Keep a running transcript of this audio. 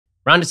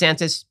Ron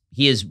DeSantis,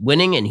 he is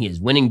winning, and he is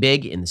winning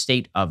big in the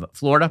state of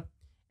Florida.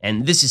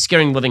 And this is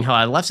scaring the living hell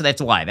out of the left, so they have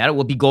to lie about it.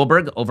 Whoopi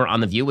Goldberg over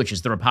on The View, which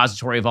is the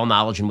repository of all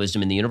knowledge and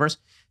wisdom in the universe,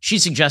 she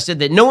suggested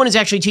that no one is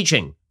actually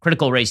teaching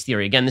critical race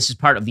theory. Again, this is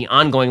part of the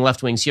ongoing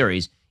left-wing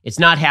series. It's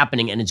not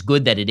happening, and it's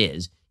good that it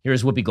is.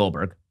 Here's Whoopi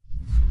Goldberg.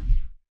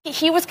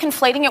 He was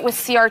conflating it with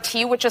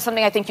CRT, which is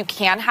something I think you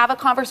can have a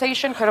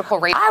conversation, critical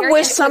race theory. I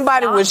wish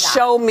somebody would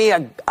show me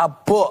a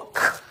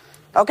book.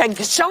 Okay,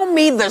 show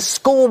me the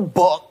school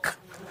book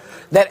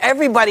that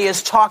everybody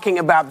is talking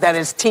about that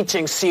is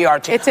teaching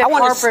CRT. It's at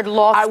Harvard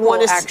Law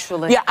School,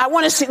 actually. Yeah, I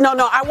want to see. No,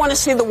 I want to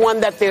see the one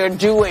that they're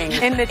doing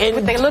with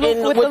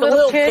the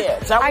little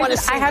kids. I want to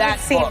see that. I haven't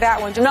seen that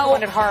one. Just no,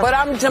 one at Harvard. But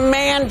I'm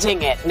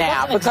demanding it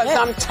now because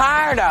I'm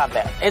tired of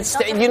it. It's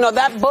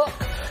that book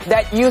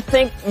that you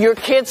think your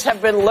kids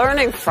have been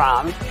learning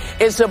from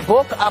is a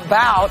book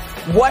about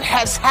what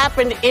has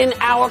happened in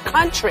our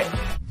country.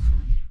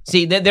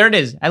 See, there it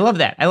is. I love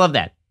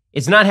that.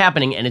 It's not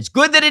happening, and it's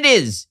good that it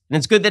is. And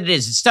it's good that it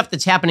is. It's stuff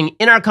that's happening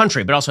in our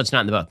country, but also it's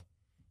not in the book.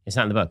 It's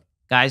not in the book.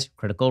 Guys,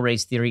 critical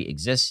race theory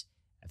exists.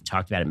 I've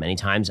talked about it many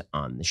times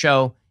on the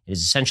show. It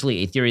is essentially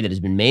a theory that has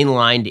been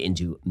mainlined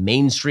into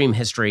mainstream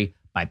history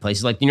by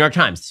places like the New York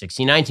Times. The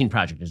 1619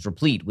 Project is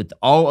replete with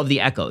all of the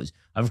echoes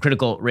of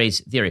critical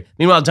race theory.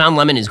 Meanwhile, Don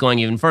Lemon is going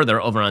even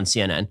further over on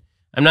CNN.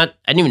 I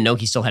didn't even know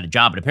he still had a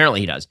job, but apparently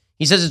he does.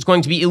 He says it's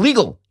going to be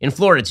illegal in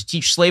Florida to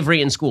teach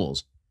slavery in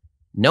schools.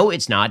 No,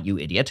 it's not, you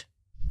idiot.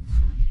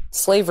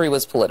 Slavery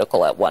was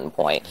political at one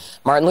point.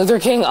 Martin Luther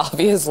King,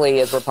 obviously,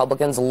 as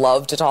Republicans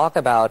love to talk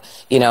about,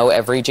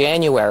 every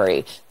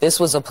January, this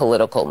was a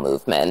political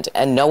movement,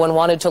 and no one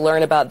wanted to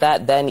learn about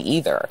that then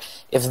either.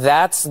 If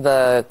that's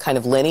the kind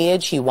of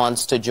lineage he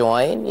wants to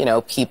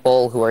join,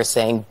 people who are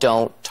saying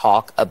don't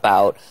talk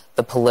about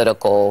the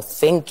political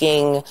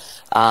thinking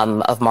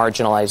of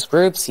marginalized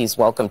groups, he's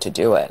welcome to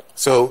do it.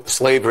 So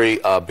slavery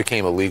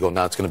became illegal.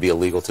 Now it's going to be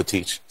illegal to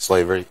teach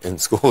slavery in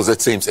schools.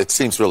 It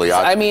seems really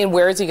odd. I mean,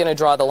 where is he going to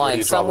draw the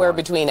line? Somewhere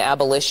between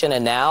abolition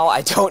and now.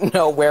 I don't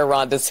know where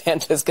Ron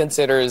DeSantis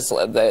considers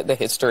the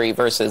history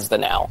versus the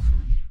now.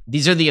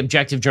 These are the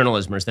objective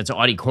journalismers. That's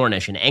Audie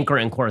Cornish, an anchor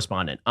and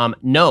correspondent.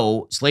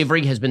 No,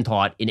 slavery has been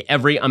taught in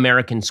every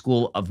American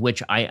school of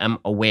which I am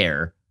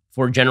aware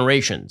for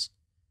generations.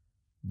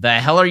 The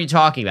hell are you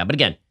talking about? But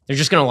again, they're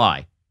just going to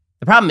lie.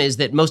 The problem is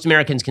that most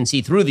Americans can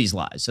see through these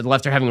lies, so the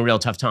left are having a real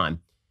tough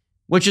time,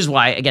 which is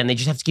why, again, they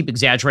just have to keep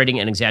exaggerating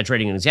and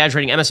exaggerating and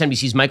exaggerating.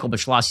 MSNBC's Michael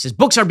Beschloss says,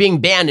 books are being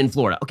banned in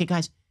Florida. Okay,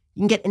 guys, you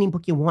can get any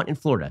book you want in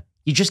Florida.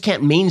 You just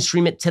can't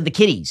mainstream it to the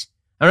kiddies.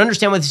 I don't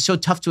understand why this is so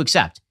tough to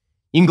accept.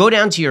 You can go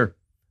down to your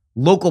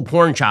local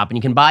porn shop and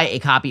you can buy a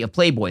copy of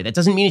Playboy. That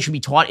doesn't mean it should be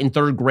taught in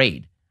third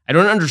grade. I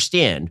don't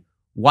understand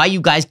why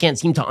you guys can't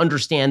seem to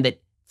understand that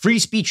free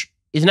speech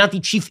is not the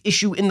chief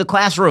issue in the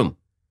classroom.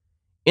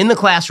 In the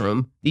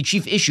classroom, the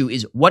chief issue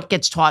is what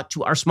gets taught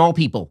to our small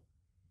people.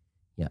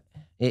 Yeah,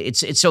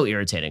 it's so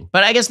irritating.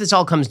 But I guess this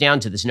all comes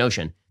down to this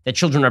notion that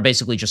children are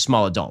basically just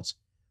small adults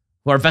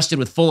who are vested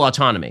with full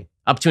autonomy,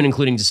 up to and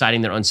including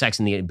deciding their own sex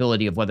and the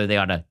ability of whether they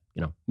ought to,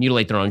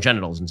 mutilate their own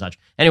genitals and such.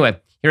 Anyway,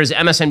 here's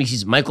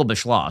MSNBC's Michael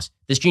Beschloss.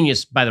 This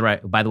genius, by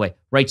the way,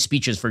 writes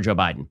speeches for Joe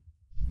Biden.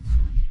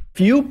 If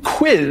you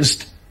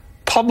quizzed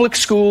public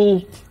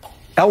school,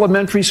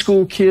 elementary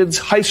school kids,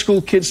 high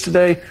school kids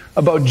today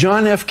about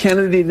John F.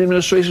 Kennedy and the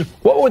administration,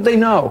 what would they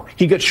know?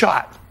 He got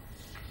shot.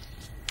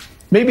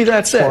 Maybe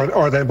that's it.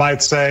 Or they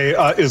might say,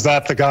 is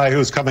that the guy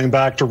who's coming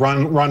back to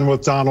run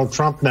with Donald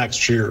Trump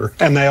next year?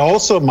 And they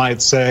also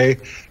might say,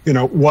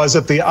 was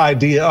it the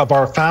idea of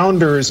our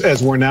founders,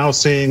 as we're now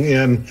seeing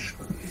in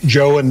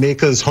Joe and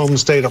Nika's home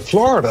state of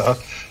Florida,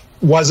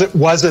 was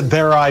it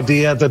their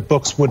idea that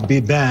books would be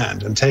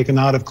banned and taken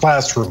out of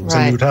classrooms?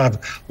 Right. And you'd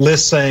have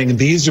lists saying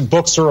these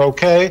books are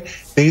okay,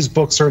 these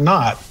books are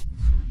not.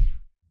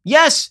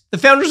 Yes, the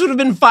founders would have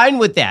been fine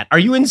with that. Are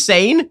you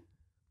insane?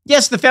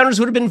 Yes, the founders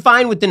would have been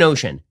fine with the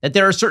notion that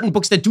there are certain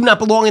books that do not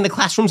belong in the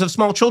classrooms of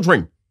small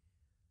children.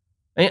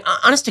 I mean,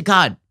 honest to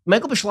God,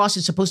 Michael Beschloss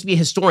is supposed to be a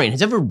historian.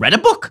 Has ever read a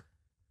book?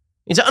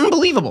 It's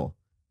unbelievable.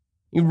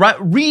 You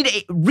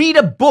read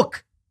a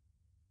book.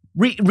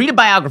 Read a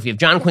biography of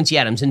John Quincy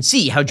Adams and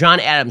see how John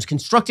Adams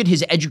constructed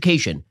his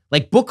education,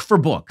 like book for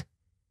book.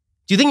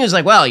 Do you think he was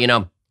like, well,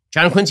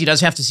 John Quincy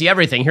does have to see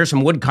everything. Here's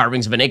some wood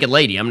carvings of a naked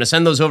lady. I'm going to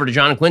send those over to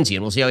John Quincy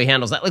and we'll see how he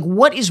handles that. Like,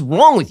 what is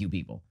wrong with you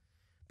people?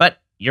 But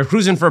you're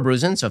cruising for a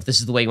bruising, so if this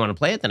is the way you want to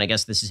play it, then I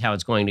guess this is how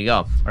it's going to go.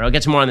 All right, I'll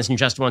get to more on this in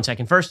just 1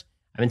 second. First,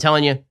 I've been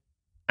telling you,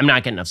 I'm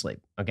not getting enough sleep.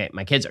 Okay,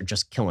 my kids are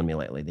just killing me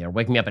lately. They are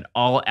waking me up at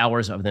all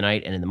hours of the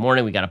night, and in the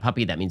morning, we got a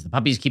puppy. That means the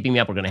puppy's keeping me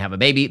up. We're going to have a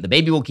baby. The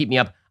baby will keep me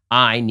up.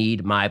 I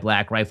need my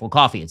Black Rifle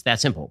Coffee. It's that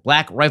simple.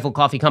 Black Rifle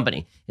Coffee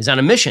Company is on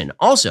a mission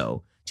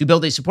also to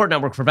build a support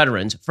network for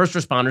veterans, first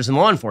responders, and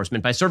law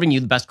enforcement by serving you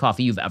the best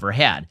coffee you've ever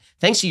had.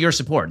 Thanks to your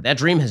support, that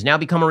dream has now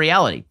become a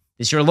reality.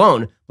 This year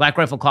alone, Black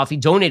Rifle Coffee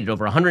donated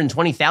over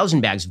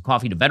 120,000 bags of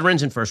coffee to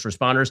veterans and first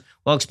responders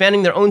while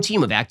expanding their own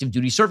team of active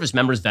duty service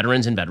members,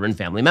 veterans, and veteran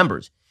family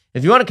members.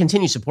 If you want to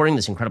continue supporting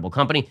this incredible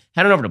company,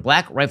 head on over to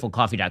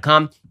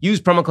blackriflecoffee.com. Use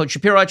promo code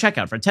Shapiro at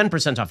checkout for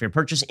 10% off your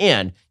purchase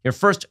and your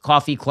first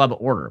coffee club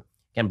order.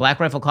 Again, Black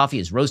Rifle Coffee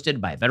is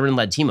roasted by a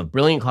veteran-led team of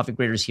brilliant coffee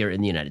graders here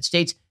in the United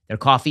States. Their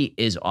coffee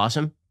is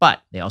awesome,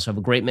 but they also have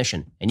a great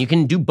mission. And you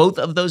can do both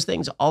of those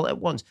things all at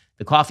once.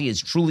 The coffee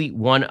is truly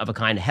one of a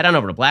kind. Head on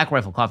over to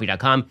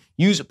blackriflecoffee.com.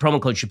 Use promo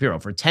code Shapiro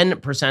for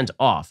 10%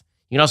 off.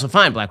 You can also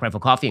find Black Rifle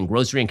Coffee in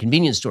grocery and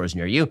convenience stores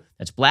near you.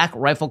 That's Black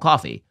Rifle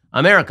Coffee,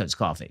 America's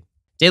coffee.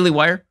 Daily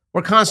Wire,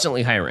 we're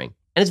constantly hiring,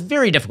 and it's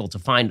very difficult to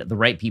find the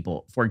right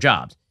people for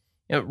jobs.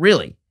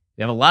 Really,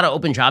 we have a lot of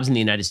open jobs in the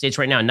United States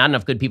right now and not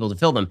enough good people to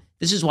fill them.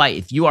 This is why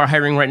if you are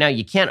hiring right now,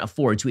 you can't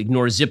afford to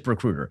ignore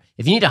ZipRecruiter.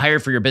 If you need to hire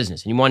for your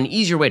business and you want an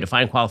easier way to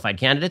find qualified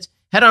candidates,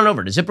 head on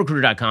over to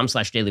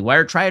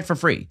ZipRecruiter.com/dailywire. Try it for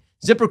free.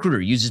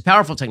 ZipRecruiter uses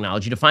powerful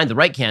technology to find the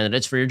right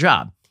candidates for your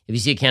job. If you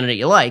see a candidate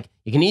you like,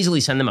 you can easily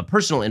send them a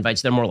personal invite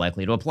so they're more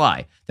likely to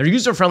apply. Their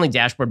user-friendly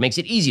dashboard makes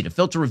it easy to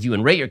filter, review,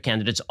 and rate your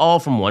candidates all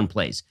from one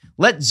place.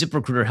 Let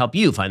ZipRecruiter help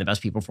you find the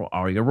best people for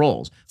all your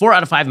roles. 4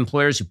 out of 5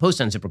 employers who post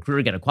on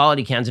ZipRecruiter get a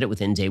quality candidate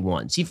within day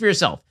one. See for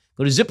yourself.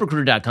 Go to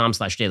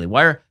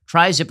ZipRecruiter.com/dailywire.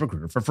 Try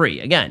ZipRecruiter for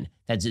free. Again,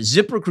 that's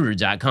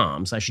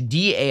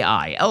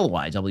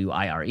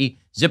ZipRecruiter.com/DAILYWIRE.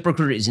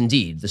 ZipRecruiter is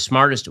indeed the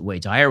smartest way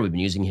to hire. We've been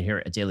using it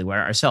here at Daily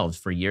Wire ourselves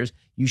for years.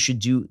 You should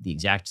do the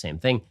exact same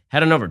thing.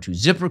 Head on over to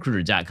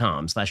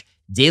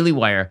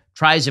ZipRecruiter.com/dailywire.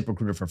 Try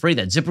ZipRecruiter for free.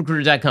 That's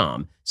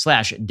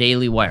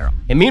ZipRecruiter.com/dailywire.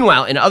 And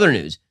meanwhile, in other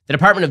news, the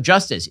Department of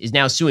Justice is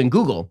now suing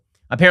Google,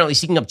 apparently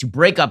seeking to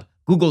break up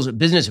Google's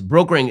business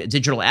brokering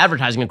digital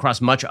advertising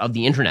across much of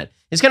the internet.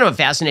 It's kind of a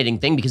fascinating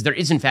thing because there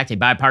is, in fact, a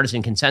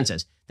bipartisan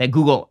consensus that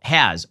Google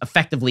has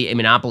effectively a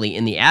monopoly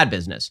in the ad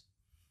business.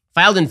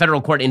 Filed in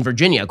federal court in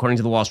Virginia, according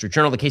to the Wall Street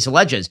Journal, the case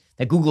alleges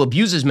that Google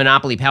abuses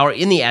monopoly power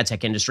in the ad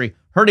tech industry,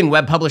 hurting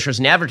web publishers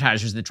and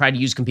advertisers that try to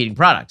use competing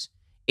products.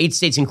 8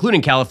 states,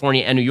 including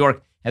California and New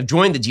York, have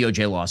joined the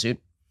DOJ lawsuit.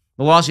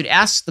 The lawsuit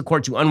asks the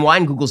court to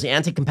unwind Google's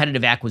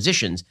anti-competitive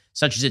acquisitions,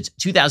 such as its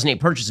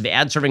 2008 purchase of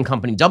ad-serving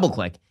company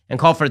DoubleClick, and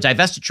call for a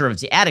divestiture of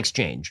its ad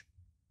exchange.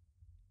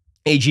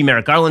 AG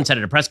Merrick Garland said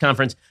at a press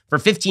conference, for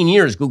 15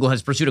 years, Google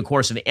has pursued a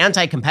course of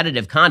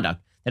anti-competitive conduct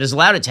that has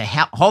allowed it to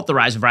halt the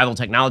rise of rival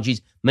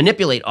technologies,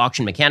 manipulate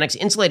auction mechanics,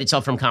 insulate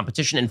itself from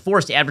competition, and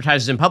forced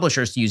advertisers and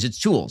publishers to use its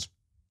tools.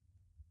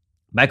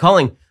 By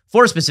calling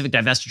for specific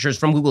divestitures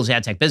from Google's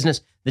ad tech business,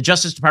 the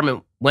Justice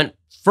Department went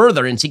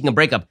further in seeking a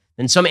breakup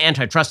than some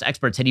antitrust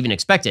experts had even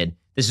expected.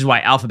 This is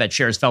why Alphabet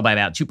shares fell by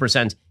about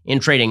 2% in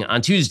trading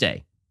on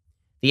Tuesday.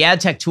 The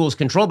ad tech tools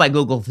controlled by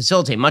Google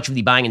facilitate much of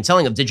the buying and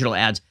selling of digital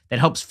ads that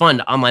helps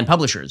fund online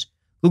publishers.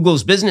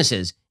 Google's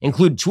businesses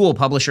include tool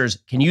publishers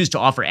can use to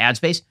offer ad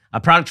space, a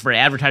product for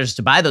advertisers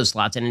to buy those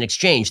slots, and an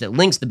exchange that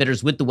links the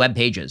bidders with the web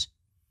pages.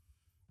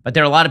 But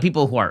there are a lot of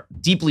people who are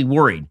deeply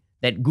worried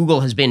that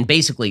Google has been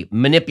basically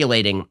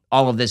manipulating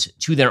all of this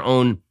to their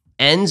own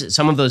ends,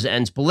 some of those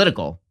ends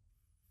political.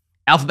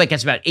 Alphabet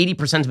gets about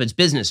 80% of its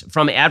business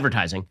from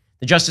advertising.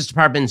 The Justice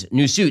Department's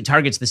new suit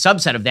targets the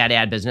subset of that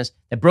ad business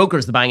that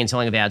brokers the buying and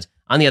selling of ads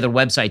on the other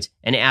websites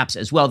and apps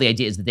as well. The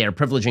idea is that they are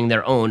privileging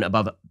their own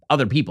above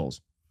other people's.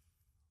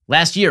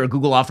 Last year,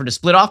 Google offered to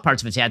split off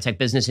parts of its ad tech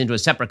business into a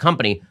separate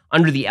company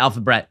under the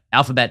Alphabet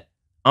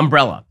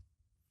umbrella.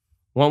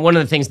 Well, one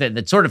of the things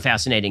that's sort of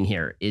fascinating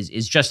here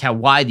is just how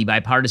wide the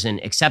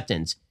bipartisan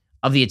acceptance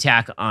of the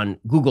attack on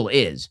Google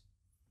is.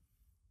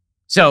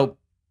 So,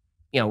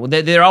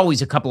 there are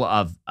always a couple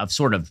of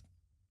sort of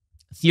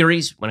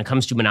theories when it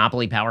comes to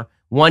monopoly power.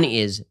 One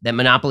is that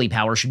monopoly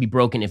power should be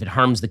broken if it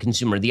harms the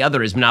consumer. The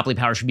other is monopoly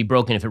power should be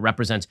broken if it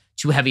represents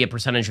too heavy a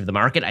percentage of the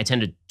market. I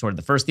tend toward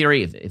the first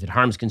theory, if it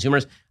harms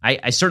consumers.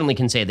 I certainly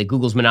can say that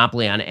Google's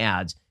monopoly on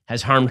ads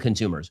has harmed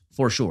consumers,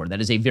 for sure.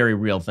 That is a very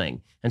real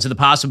thing. And so the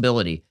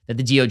possibility that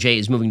the DOJ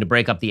is moving to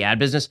break up the ad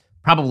business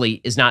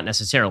probably is not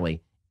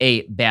necessarily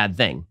a bad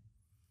thing.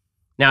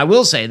 Now, I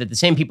will say that the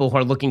same people who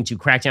are looking to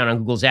crack down on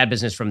Google's ad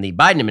business from the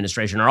Biden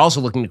administration are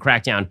also looking to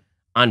crack down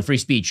on free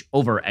speech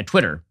over at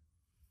Twitter.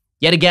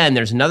 Yet again,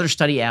 there's another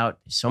study out,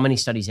 so many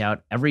studies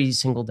out every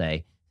single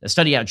day, a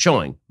study out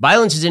showing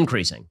violence is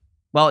increasing.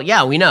 Well,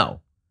 yeah, we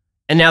know.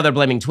 And now they're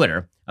blaming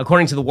Twitter.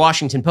 According to the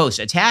Washington Post,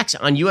 attacks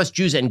on U.S.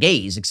 Jews and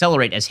gays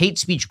accelerate as hate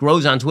speech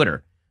grows on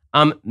Twitter.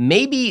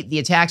 Maybe the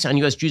attacks on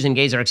U.S. Jews and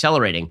gays are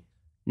accelerating,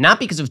 not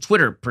because of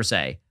Twitter per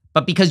se,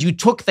 but because you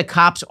took the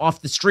cops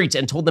off the streets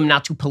and told them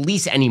not to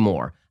police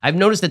anymore. I've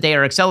noticed that they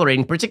are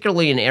accelerating,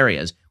 particularly in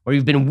areas where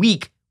you've been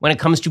weak when it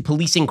comes to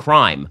policing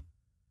crime.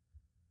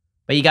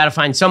 But you got to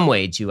find some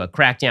way to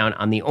crack down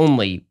on the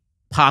only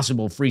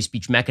possible free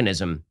speech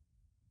mechanism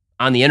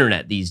on the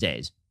internet these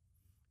days.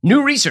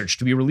 New research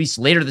to be released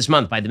later this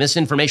month by the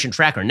Misinformation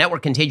Tracker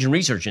Network Contagion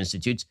Research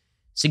Institute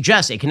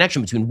suggests a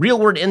connection between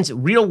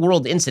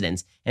real-world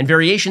incidents and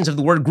variations of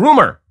the word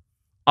groomer,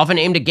 often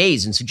aimed at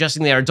gays and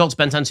suggesting they are adults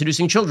bent on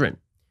seducing children.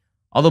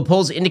 Although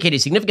polls indicate a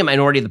significant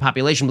minority of the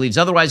population believes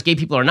otherwise, gay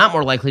people are not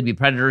more likely to be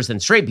predators than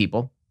straight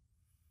people.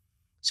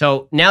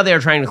 So now they're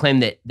trying to claim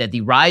that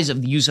the rise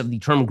of the use of the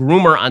term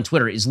groomer on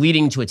Twitter is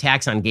leading to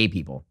attacks on gay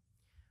people.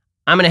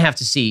 I'm going to have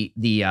to see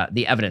the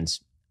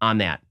evidence on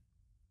that.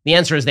 The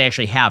answer is they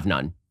actually have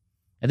none.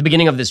 At the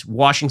beginning of this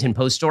Washington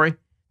Post story,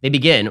 they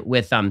begin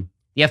with the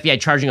FBI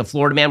charging a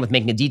Florida man with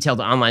making a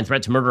detailed online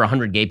threat to murder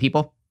 100 gay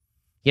people.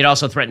 He had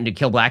also threatened to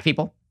kill black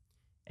people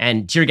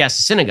and tear gas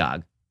a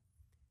synagogue.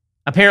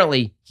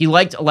 Apparently, he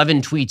liked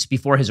 11 tweets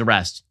before his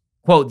arrest.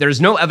 Quote,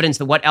 there's no evidence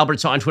that what Albert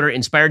saw on Twitter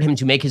inspired him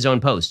to make his own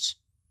posts.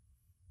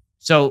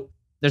 So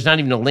there's not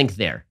even a link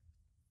there.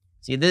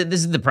 See,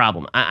 this is the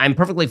problem. I'm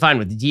perfectly fine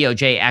with the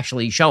DOJ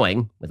actually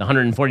showing, with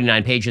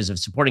 149 pages of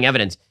supporting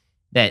evidence,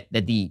 that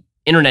the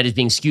internet is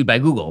being skewed by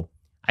Google.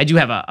 I do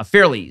have a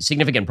fairly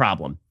significant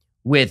problem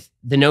with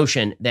the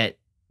notion that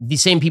the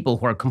same people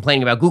who are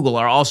complaining about Google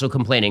are also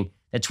complaining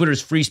that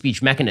Twitter's free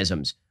speech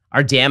mechanisms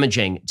are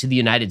damaging to the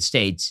United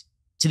States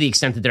to the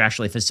extent that they're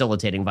actually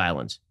facilitating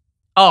violence.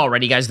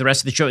 Alrighty, guys, the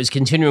rest of the show is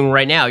continuing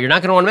right now. You're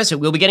not going to want to miss it.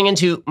 We'll be getting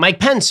into Mike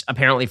Pence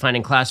apparently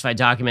finding classified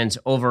documents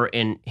over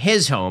in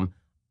his home.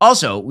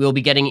 Also, we'll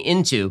be getting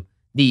into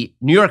the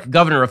New York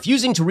governor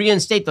refusing to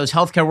reinstate those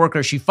healthcare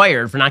workers she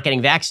fired for not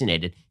getting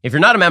vaccinated. If you're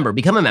not a member,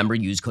 become a member.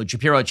 Use code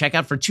Shapiro at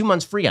checkout for 2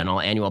 months free on all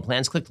annual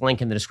plans. Click the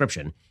link in the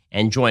description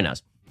and join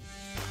us.